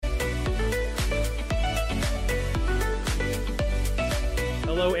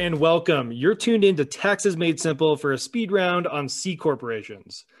Hello and welcome. You're tuned in to Taxes Made Simple for a speed round on C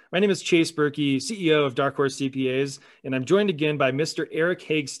corporations. My name is Chase Berkey, CEO of Dark Horse CPAs, and I'm joined again by Mr. Eric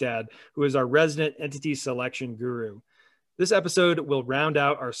Hagstad, who is our resident entity selection guru. This episode will round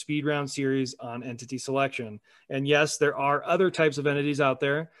out our speed round series on entity selection. And yes, there are other types of entities out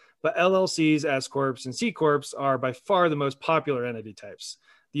there, but LLCs, S Corps, and C Corps are by far the most popular entity types.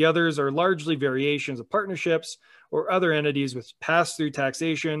 The others are largely variations of partnerships or other entities with pass-through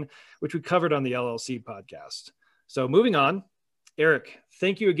taxation, which we covered on the LLC podcast. So moving on, Eric,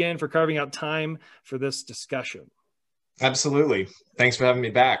 thank you again for carving out time for this discussion. Absolutely. Thanks for having me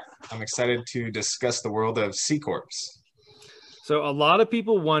back. I'm excited to discuss the world of C Corps. So a lot of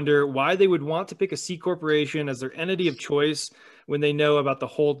people wonder why they would want to pick a C corporation as their entity of choice when they know about the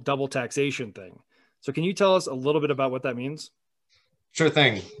whole double taxation thing. So can you tell us a little bit about what that means? Sure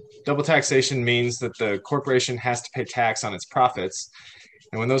thing. Double taxation means that the corporation has to pay tax on its profits.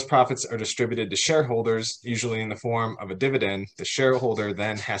 And when those profits are distributed to shareholders, usually in the form of a dividend, the shareholder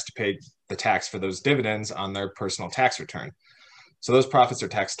then has to pay the tax for those dividends on their personal tax return. So those profits are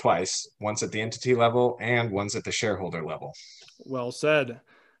taxed twice, once at the entity level and once at the shareholder level. Well said.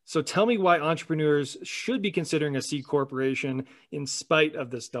 So tell me why entrepreneurs should be considering a C corporation in spite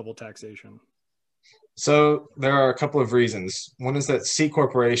of this double taxation. So there are a couple of reasons. One is that C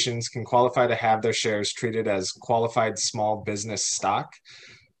corporations can qualify to have their shares treated as qualified small business stock.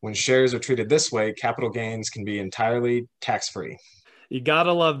 When shares are treated this way, capital gains can be entirely tax-free. You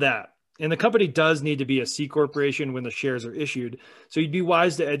gotta love that. And the company does need to be a C corporation when the shares are issued. So you'd be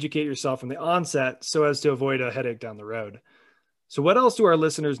wise to educate yourself from the onset so as to avoid a headache down the road. So what else do our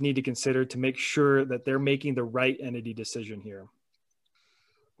listeners need to consider to make sure that they're making the right entity decision here?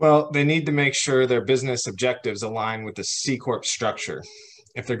 Well, they need to make sure their business objectives align with the C Corp structure.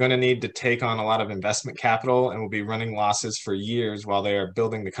 If they're going to need to take on a lot of investment capital and will be running losses for years while they are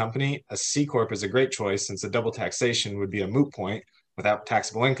building the company, a C Corp is a great choice since a double taxation would be a moot point without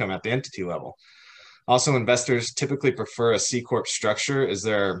taxable income at the entity level. Also, investors typically prefer a C Corp structure as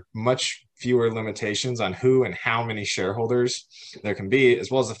there are much fewer limitations on who and how many shareholders there can be,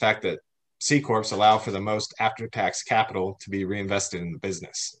 as well as the fact that C Corps allow for the most after-tax capital to be reinvested in the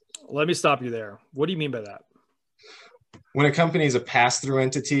business. Let me stop you there. What do you mean by that? When a company is a pass-through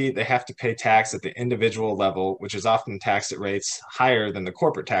entity, they have to pay tax at the individual level, which is often taxed at rates higher than the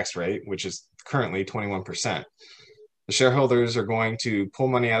corporate tax rate, which is currently 21%. The shareholders are going to pull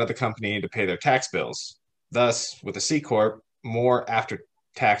money out of the company to pay their tax bills. Thus, with a C Corp, more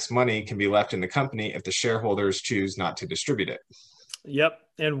after-tax money can be left in the company if the shareholders choose not to distribute it. Yep.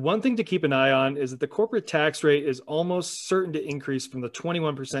 And one thing to keep an eye on is that the corporate tax rate is almost certain to increase from the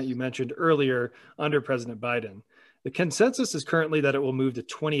 21% you mentioned earlier under President Biden. The consensus is currently that it will move to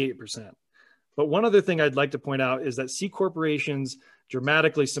 28%. But one other thing I'd like to point out is that C corporations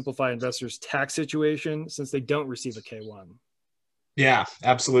dramatically simplify investors' tax situation since they don't receive a K-1. Yeah,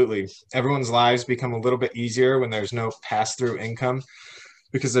 absolutely. Everyone's lives become a little bit easier when there's no pass-through income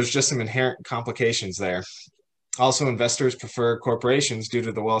because there's just some inherent complications there. Also, investors prefer corporations due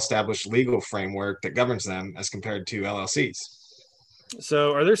to the well-established legal framework that governs them as compared to LLCs.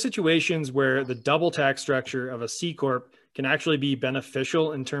 So are there situations where the double tax structure of a C Corp can actually be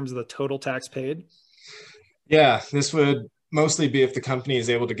beneficial in terms of the total tax paid? Yeah, this would mostly be if the company is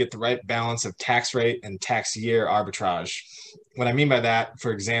able to get the right balance of tax rate and tax year arbitrage. What I mean by that,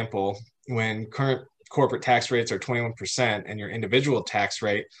 for example, when current corporate tax rates are 21% and your individual tax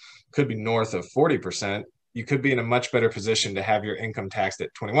rate could be north of 40%, you could be in a much better position to have your income taxed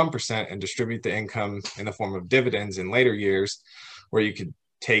at 21% and distribute the income in the form of dividends in later years, where you could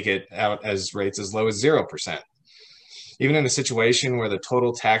take it out as rates as low as 0%. Even in a situation where the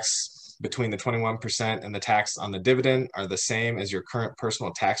total tax between the 21% and the tax on the dividend are the same as your current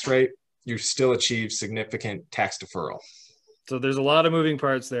personal tax rate, you still achieve significant tax deferral. So there's a lot of moving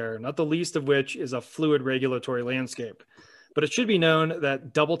parts there, not the least of which is a fluid regulatory landscape. But it should be known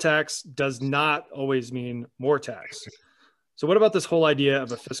that double tax does not always mean more tax. So what about this whole idea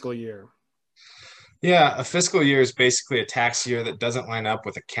of a fiscal year? Yeah, a fiscal year is basically a tax year that doesn't line up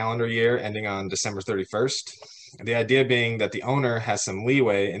with a calendar year ending on December 31st. The idea being that the owner has some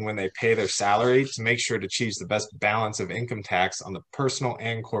leeway in when they pay their salary to make sure it achieves the best balance of income tax on the personal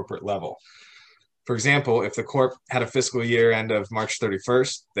and corporate level. For example, if the corp had a fiscal year end of March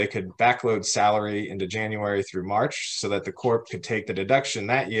 31st, they could backload salary into January through March so that the corp could take the deduction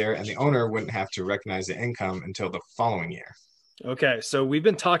that year and the owner wouldn't have to recognize the income until the following year. Okay, so we've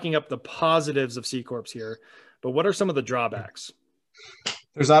been talking up the positives of C Corps here, but what are some of the drawbacks?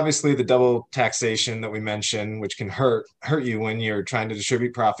 There's obviously the double taxation that we mentioned, which can hurt you when you're trying to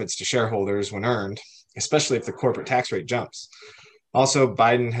distribute profits to shareholders when earned, especially if the corporate tax rate jumps. Also,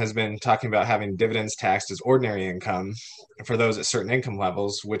 Biden has been talking about having dividends taxed as ordinary income for those at certain income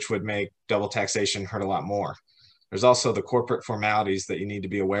levels, which would make double taxation hurt a lot more. There's also the corporate formalities that you need to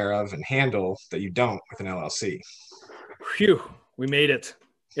be aware of and handle that you don't with an LLC. Phew, we made it.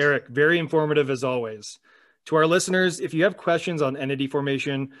 Eric, very informative as always. To our listeners, if you have questions on entity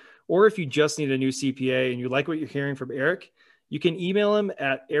formation, or if you just need a new CPA and you like what you're hearing from Eric, you can email him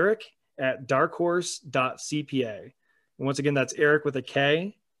at eric@darkhorse.cpa. And once again, that's Eric with a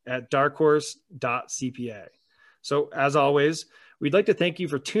K at darkhorse.cpa. So as always, we'd like to thank you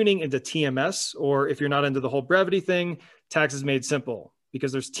for tuning into TMS, or if you're not into the whole brevity thing, Taxes Made Simple,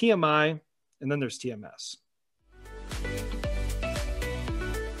 because there's TMI and then there's TMS.